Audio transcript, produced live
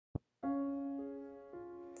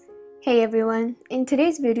Hey everyone, in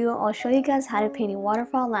today's video I'll show you guys how to paint a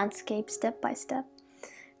waterfall landscape step by step.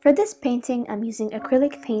 For this painting I'm using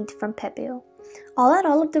acrylic paint from Pebeo. I'll add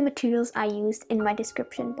all of the materials I used in my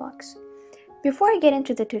description box. Before I get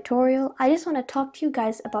into the tutorial, I just want to talk to you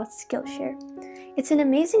guys about Skillshare. It's an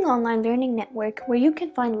amazing online learning network where you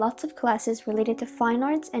can find lots of classes related to fine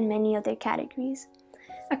arts and many other categories.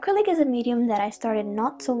 Acrylic is a medium that I started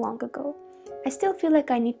not so long ago. I still feel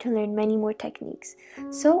like I need to learn many more techniques,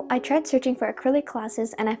 so I tried searching for acrylic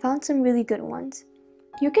classes and I found some really good ones.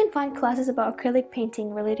 You can find classes about acrylic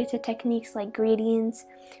painting related to techniques like gradients,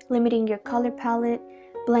 limiting your color palette,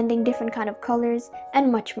 blending different kind of colors,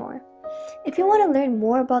 and much more. If you want to learn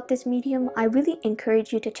more about this medium, I really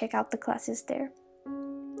encourage you to check out the classes there.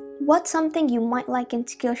 What's something you might like in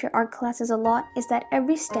Skillshare art classes a lot is that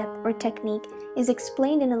every step or technique is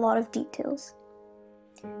explained in a lot of details.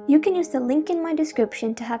 You can use the link in my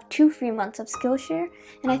description to have 2 free months of Skillshare,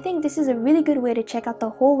 and I think this is a really good way to check out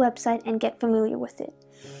the whole website and get familiar with it.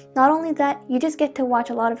 Not only that, you just get to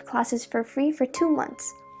watch a lot of classes for free for 2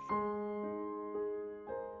 months.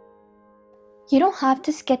 You don't have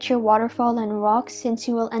to sketch your waterfall and rocks since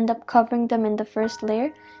you will end up covering them in the first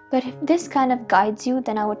layer, but if this kind of guides you,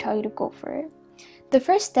 then I would tell you to go for it. The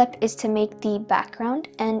first step is to make the background,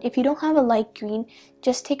 and if you don't have a light green,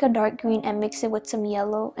 just take a dark green and mix it with some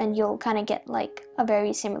yellow and you'll kind of get like a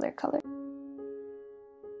very similar color.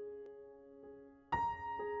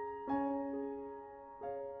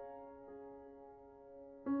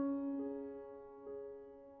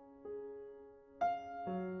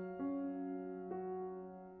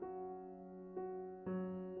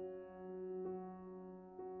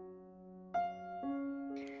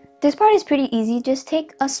 This part is pretty easy. Just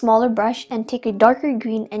take a smaller brush and take a darker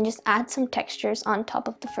green and just add some textures on top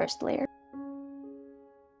of the first layer.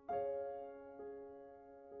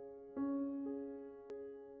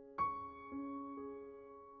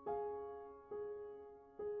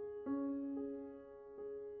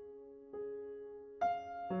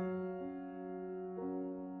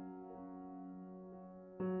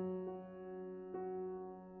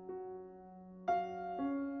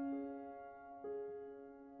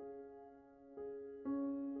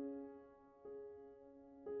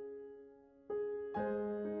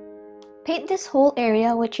 Paint this whole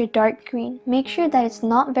area with your dark green. Make sure that it's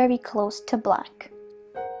not very close to black.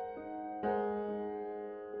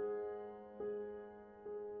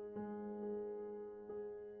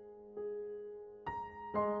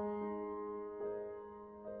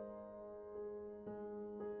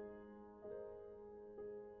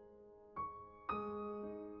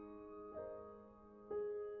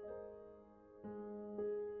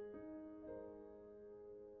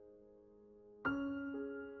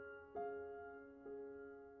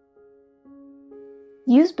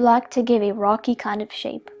 Use black to give a rocky kind of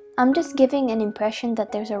shape. I'm just giving an impression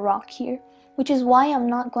that there's a rock here, which is why I'm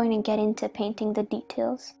not going to get into painting the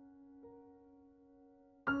details.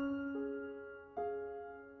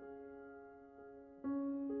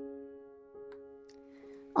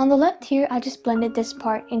 On the left here, I just blended this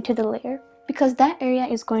part into the layer because that area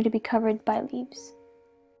is going to be covered by leaves.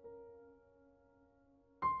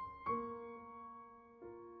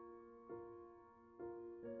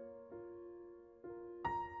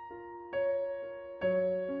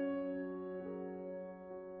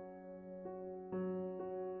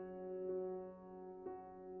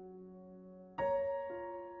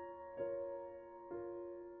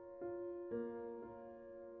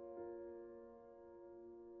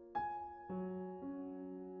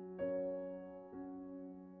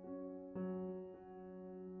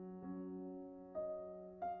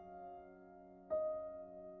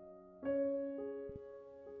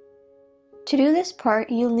 To do this part,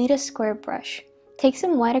 you'll need a square brush. Take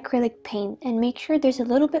some white acrylic paint and make sure there's a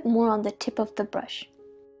little bit more on the tip of the brush.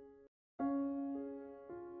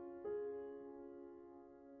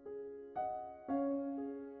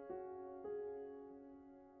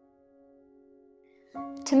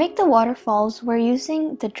 To make the waterfalls, we're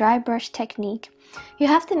using the dry brush technique. You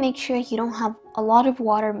have to make sure you don't have a lot of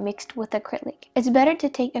water mixed with acrylic. It's better to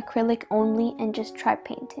take acrylic only and just try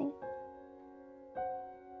painting.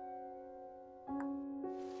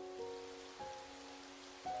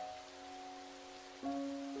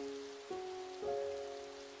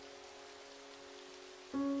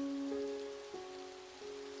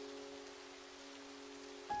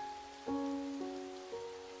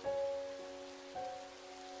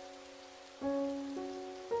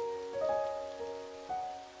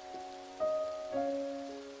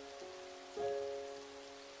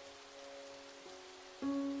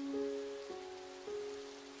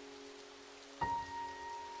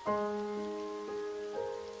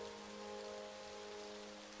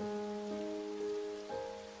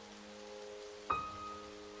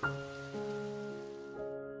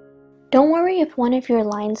 Don't worry if one of your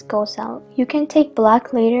lines goes out. You can take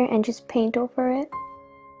black later and just paint over it.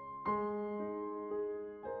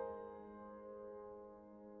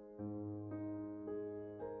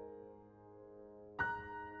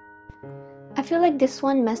 I feel like this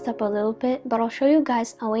one messed up a little bit, but I'll show you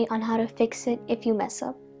guys a way on how to fix it if you mess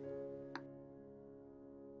up.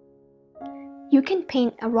 You can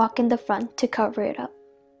paint a rock in the front to cover it up.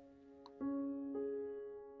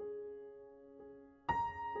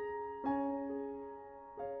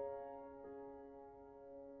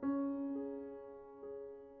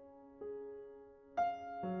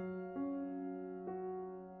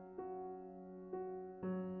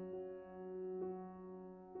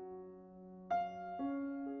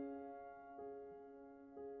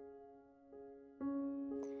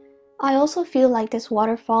 I also feel like this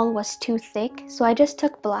waterfall was too thick, so I just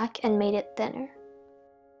took black and made it thinner.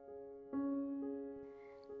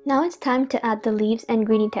 Now it's time to add the leaves and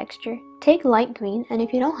greeny texture. Take light green, and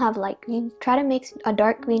if you don't have light green, try to mix a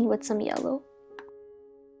dark green with some yellow.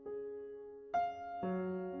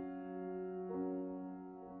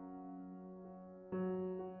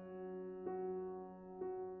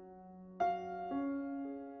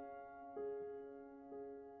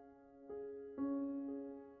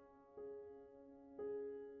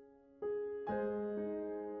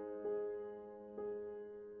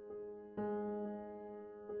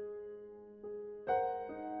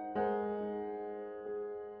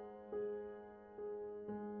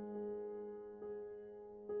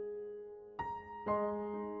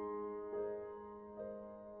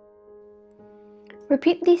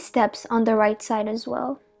 Repeat these steps on the right side as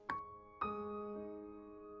well.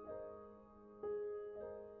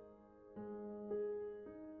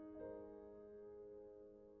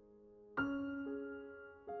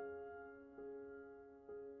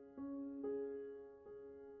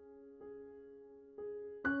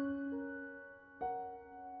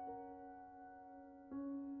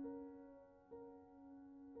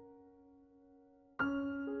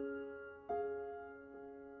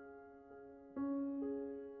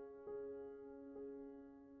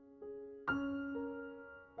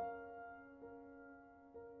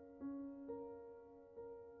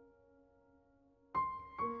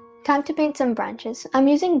 Time to paint some branches. I'm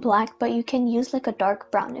using black, but you can use like a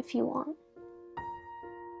dark brown if you want.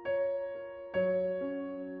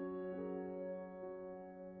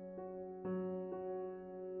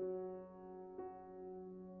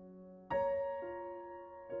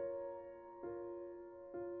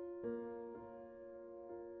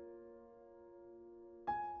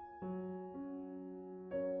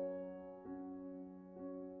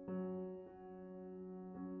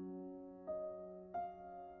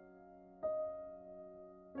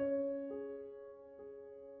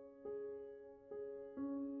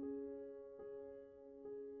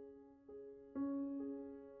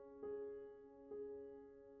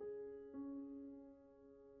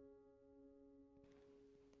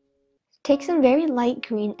 Take some very light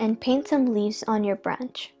green and paint some leaves on your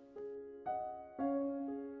branch.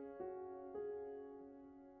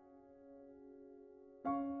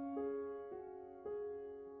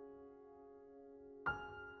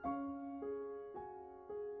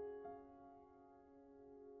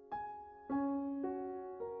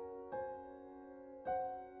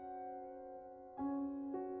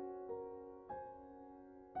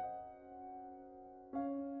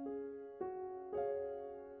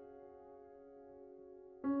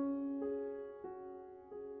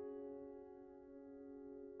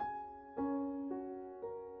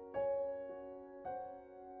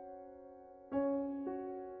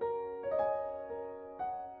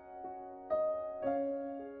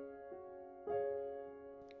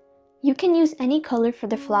 You can use any color for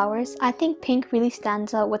the flowers. I think pink really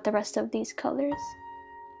stands out with the rest of these colors.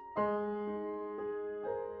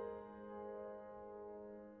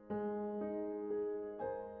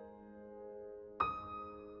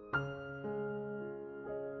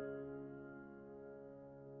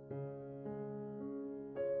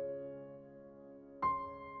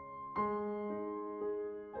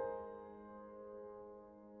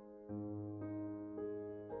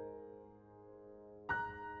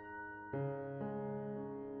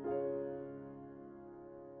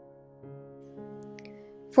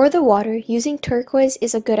 For the water, using turquoise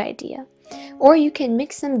is a good idea. Or you can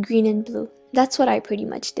mix some green and blue. That's what I pretty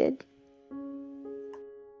much did.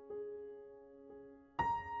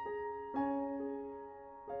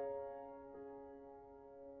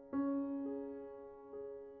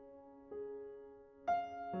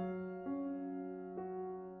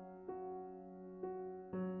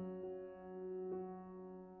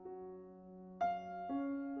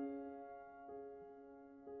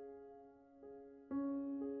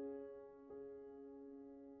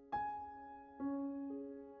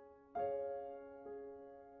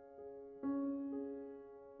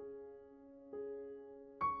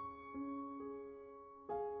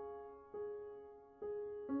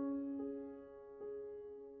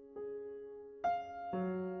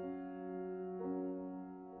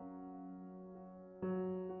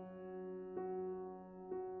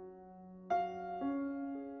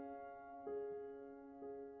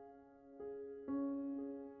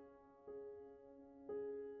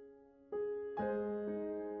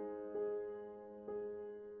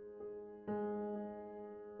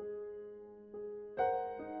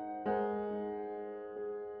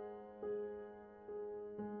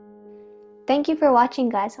 Thank you for watching,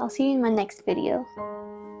 guys. I'll see you in my next video.